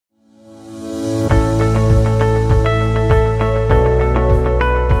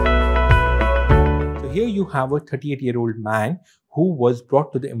have a 38-year-old man who was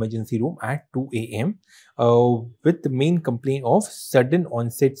brought to the emergency room at 2 a.m. With the main complaint of sudden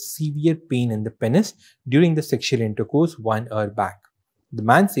onset severe pain in the penis during the sexual intercourse 1 hour back. The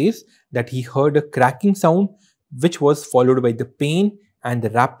man says that he heard a cracking sound which was followed by the pain and the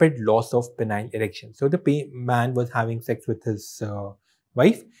rapid loss of penile erection. So the man was having sex with his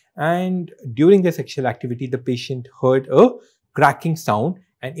wife, and during the sexual activity the patient heard a cracking sound,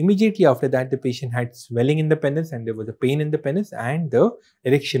 and immediately after that the patient had swelling in the penis and there was a pain in the penis and the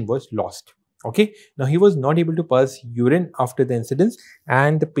erection was lost. Okay, now he was not able to pass urine after the incident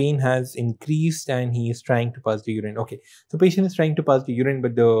and the pain has increased and he is trying to pass the urine. Okay, so patient is trying to pass the urine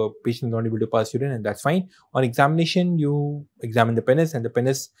but the patient is not able to pass urine, and that's fine. On examination, you examine the penis and the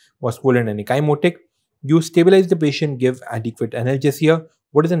penis was swollen and ecchymotic. You stabilize the patient, give adequate analgesia.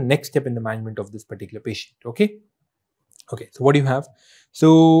 What is the next step in the management of this particular patient? Okay, so what do you have?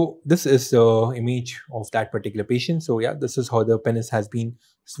 So this is the image of that particular patient. So yeah, this is how the penis has been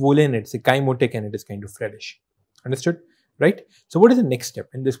swollen. It's ecchymotic and it is kind of reddish. Understood? Right? So what is the next step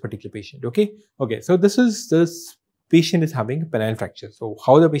in this particular patient? Okay, so this patient is having a penile fracture. So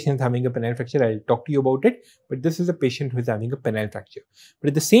how the patient is having a penile fracture, I'll talk to you about it. But this is a patient who is having a penile fracture. But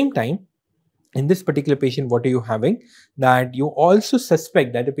at the same time, in this particular patient, what are you having? That you also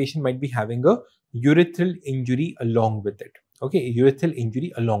suspect that the patient might be having a urethral injury along with it. Okay, urethral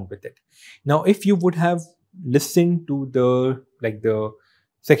injury along with it. Now, if you would have listened to the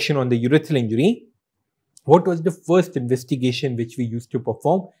section on the urethral injury, what was the first investigation which we used to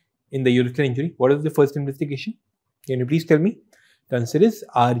perform in the urethral injury? What was the first investigation? Can you please tell me? The answer is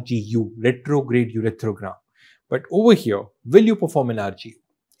RGU, retrograde urethrogram. But over here, will you perform an RGU?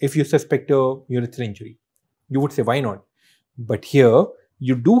 If you suspect a urethral injury, you would say, why not? But here,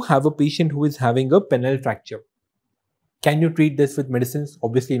 you do have a patient who is having a penile fracture. Can you treat this with medicines?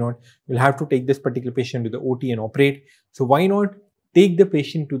 Obviously not. You'll have to take this particular patient to the OT and operate. So why not take the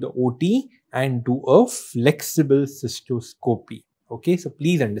patient to the OT and do a flexible cystoscopy? Okay, so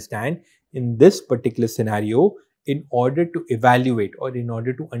please understand, in this particular scenario, in order to evaluate or in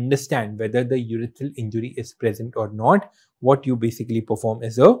order to understand whether the urethral injury is present or not, what you basically perform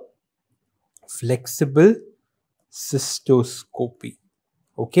is a flexible cystoscopy.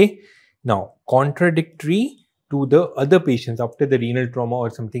 Okay, now contradictory to the other patients after the renal trauma or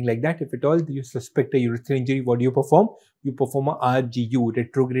something like that, if at all you suspect a urethral injury, what do you perform? You perform a RGU,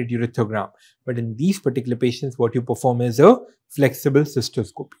 retrograde urethrogram. But in these particular patients, what you perform is a flexible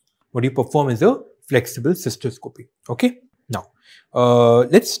cystoscopy. Okay, now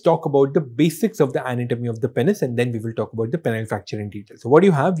let's talk about the basics of the anatomy of the penis, and then we will talk about the penile fracture in detail. So what do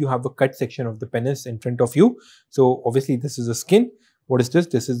you have? You have a cut section of the penis in front of you. So obviously this is a skin. What is this?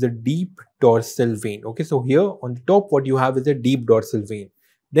 This is the deep dorsal vein. Okay, so here on the top, what you have is a deep dorsal vein.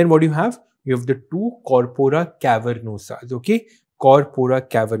 Then what do you have? You have the two corpora cavernosa. Okay, corpora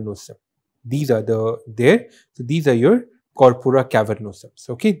cavernosa. These are there. So these are your corpora cavernosa.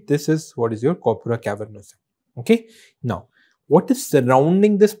 Okay, this is what is your corpora cavernosa. Okay, now what is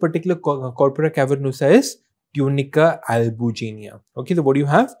surrounding this particular corpora cavernosa is tunica albuginea. Okay, so what do you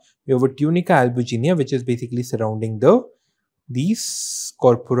have? You have a tunica albuginea which is basically surrounding these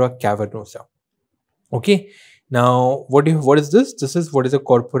corpora cavernosa. Okay, now what is this? This is what is a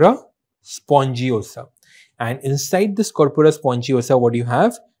corpora spongiosa, and inside this corpora spongiosa, what do you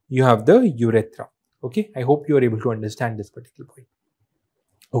have? You have the urethra. Okay, I hope you are able to understand this particular point.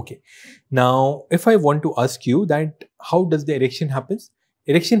 Okay, now if I want to ask you that how does the erection happens?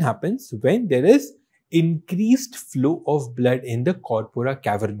 Erection happens when there is increased flow of blood in the corpora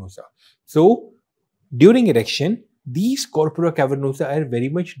cavernosa. So during erection, these corpora cavernosa are very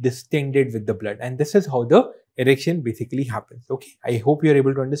much distended with the blood, and this is how the erection basically happens. Okay, I hope you are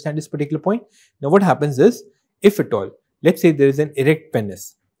able to understand this particular point. Now what happens is, if at all, let's say there is an erect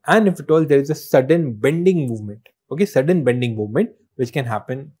penis, and if at all there is a sudden bending movement, okay, sudden bending movement which can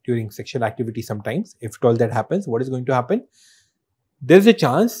happen during sexual activity sometimes. If at all that happens, what is going to happen? There is a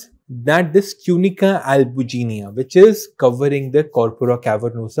chance that this tunica albuginea, which is covering the corpora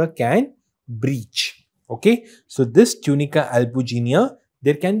cavernosa, can breach. Okay, so this tunica albuginea,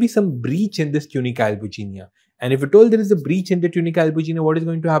 there can be some breach in this tunica albuginea, and if at all there is a breach in the tunica albuginea, what is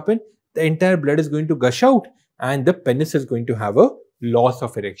going to happen? The entire blood is going to gush out and the penis is going to have a loss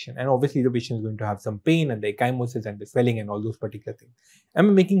of erection, and obviously the patient is going to have some pain and the ecchymosis and the swelling and all those particular things.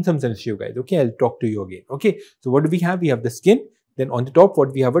 I'm making some sense to you guys. Okay, I'll talk to you again. Okay, so what do we have? We have the skin. Then on the top,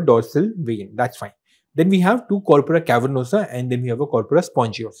 what we have? A dorsal vein. That's fine. Then we have two corpora cavernosa, and then we have a corpora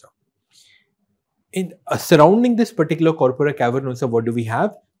spongiosa. In surrounding this particular corpora cavernosa, what do we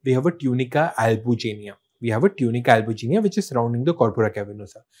have? We have a tunica albuginea. We have a tunica albuginea which is surrounding the corpora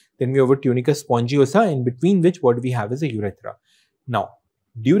cavernosa. Then we have a tunica spongiosa, in between which what we have is a urethra. Now,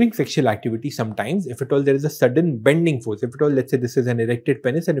 during sexual activity, sometimes if at all there is a sudden bending force, if at all let's say this is an erected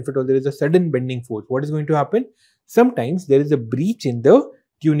penis and if at all there is a sudden bending force, what is going to happen? Sometimes there is a breach in the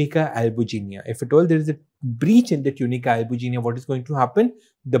tunica albuginea. If at all there is a breach in the tunica albuginea, what is going to happen?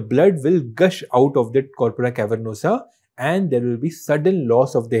 The blood will gush out of the corpora cavernosa and there will be sudden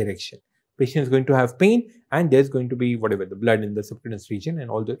loss of the erection. Patient is going to have pain and there's going to be whatever the blood in the subcutaneous region and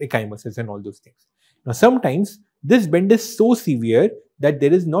all the ecchymosis and all those things. Now, sometimes this bend is so severe that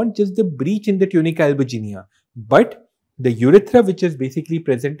there is not just the breach in the tunica albuginea, but the urethra which is basically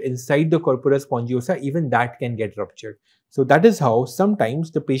present inside the corpora spongiosa, even that can get ruptured. So that is how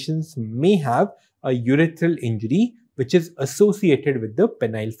sometimes the patients may have a urethral injury which is associated with the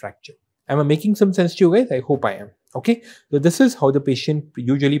penile fracture. Am I making some sense to you guys? I hope I am. Okay, so this is how the patient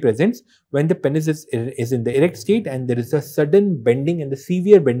usually presents when the penis is in the erect state and there is a sudden bending and the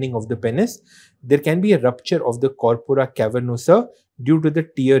severe bending of the penis. There can be a rupture of the corpora cavernosa due to the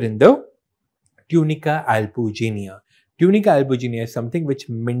tear in the tunica albuginea. Tunica albuginea is something which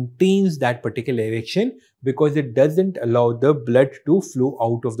maintains that particular erection because it doesn't allow the blood to flow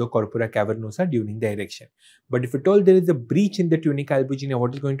out of the corpora cavernosa during the erection. But if at all there is a breach in the tunica albuginea,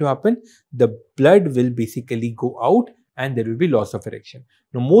 what is going to happen? The blood will basically go out and there will be loss of erection.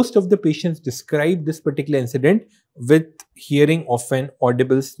 Now, most of the patients describe this particular incident with hearing of an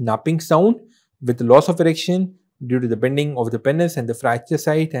audible snapping sound with loss of erection due to the bending of the penis and the fracture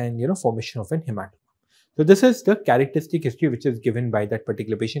site and formation of an hematoma. So this is the characteristic history which is given by that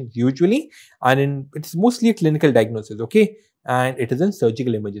particular patient usually, and it's mostly a clinical diagnosis, okay, and it is a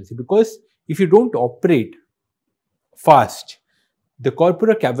surgical emergency because if you don't operate fast, the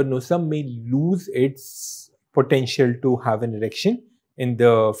corpora cavernosa may lose its potential to have an erection in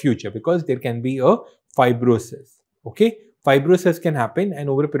the future because there can be a fibrosis, okay. Fibrosis can happen and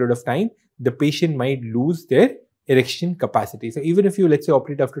over a period of time, the patient might lose their erection capacity. So even if you let's say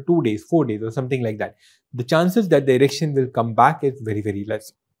operate after 2 days, 4 days or something like that, the chances that the erection will come back is very, very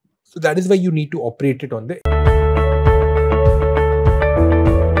less. So that is why you need to operate it on the